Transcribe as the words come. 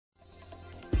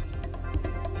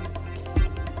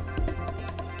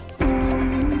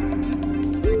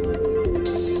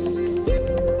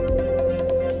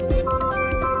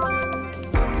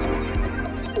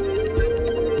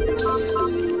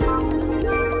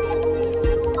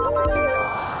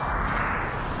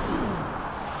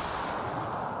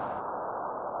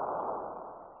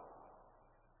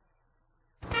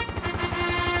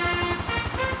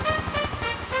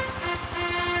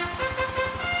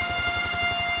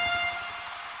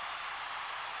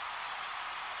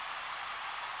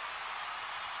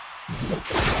The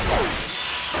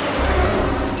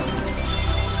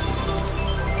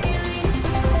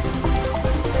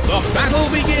battle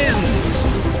begins!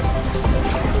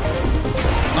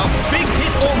 A big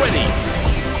hit already!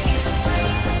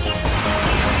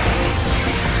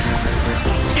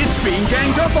 It's being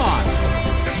ganged up on!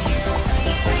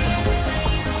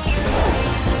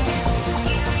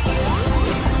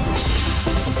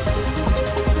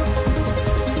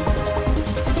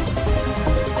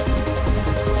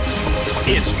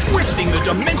 It's twisting the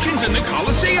dimensions in the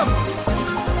Colosseum!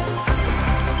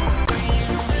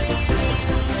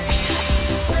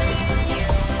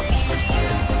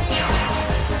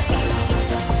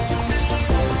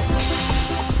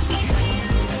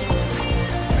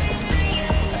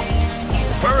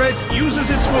 Turret uses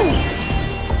its move.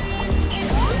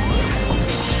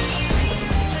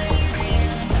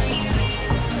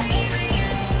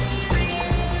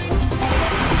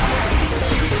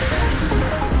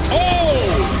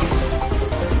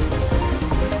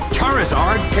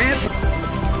 Charizard can't...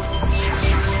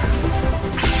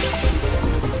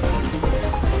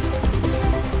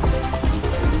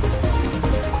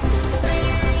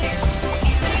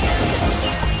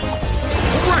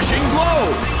 Crushing blow!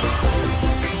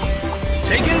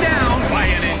 Taken down by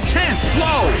an intense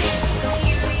blow!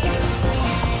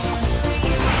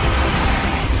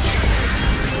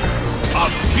 A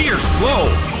fierce blow!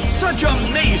 Such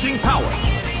amazing power!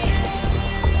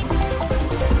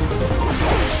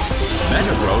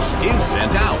 Metagross is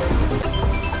sent out.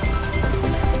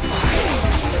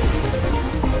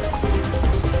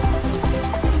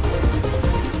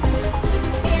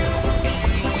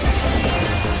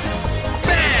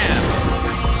 Bam!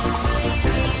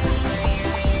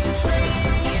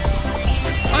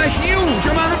 A huge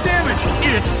amount of damage.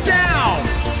 It's down.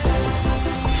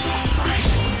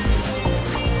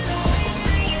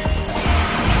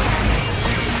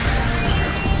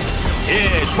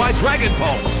 Hit by Dragon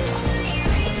Pulse.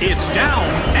 It's down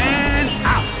and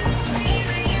out.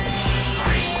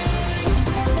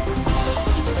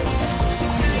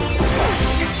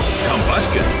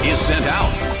 Combustion is sent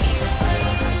out.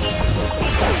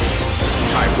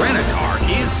 Tyranitar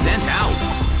is sent out.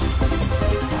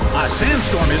 A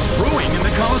sandstorm is brewing in the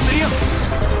Colosseum.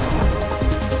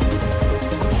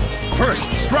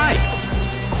 First strike.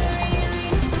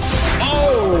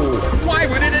 Oh! Why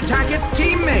would it attack its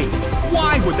teammate?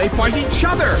 Why would they fight each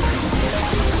other?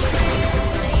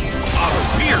 A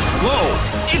fierce blow!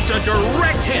 It's a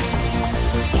direct hit!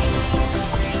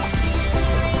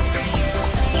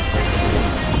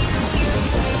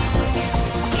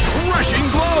 Crushing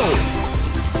blow!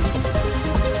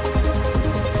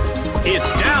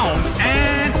 It's down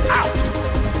and out!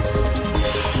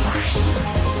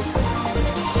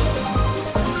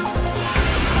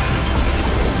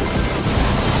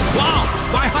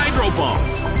 Swamped by Hydro Bomb!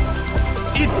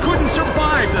 It couldn't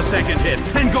survive the second hit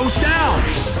and goes down!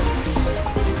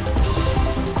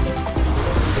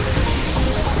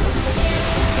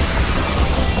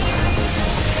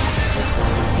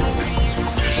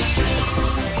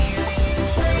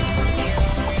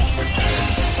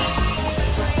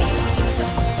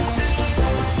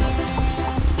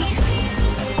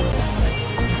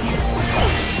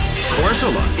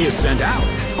 Ursula is sent out.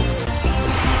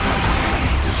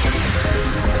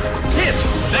 Hit!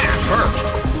 That hurt!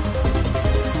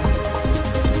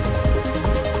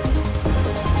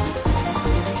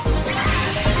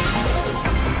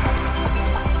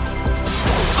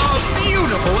 A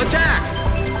beautiful attack!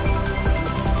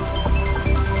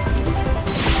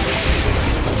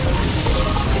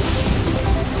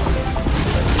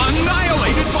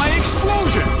 Annihilated by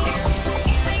explosion!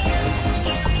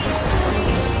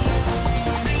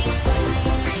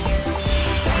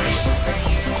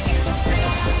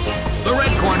 The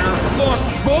red corner lost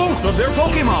both of their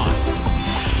Pokémon.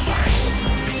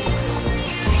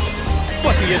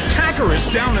 But the attacker is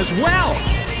down as well.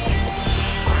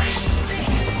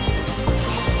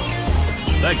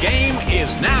 The game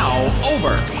is now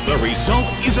over. The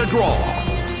result is a draw.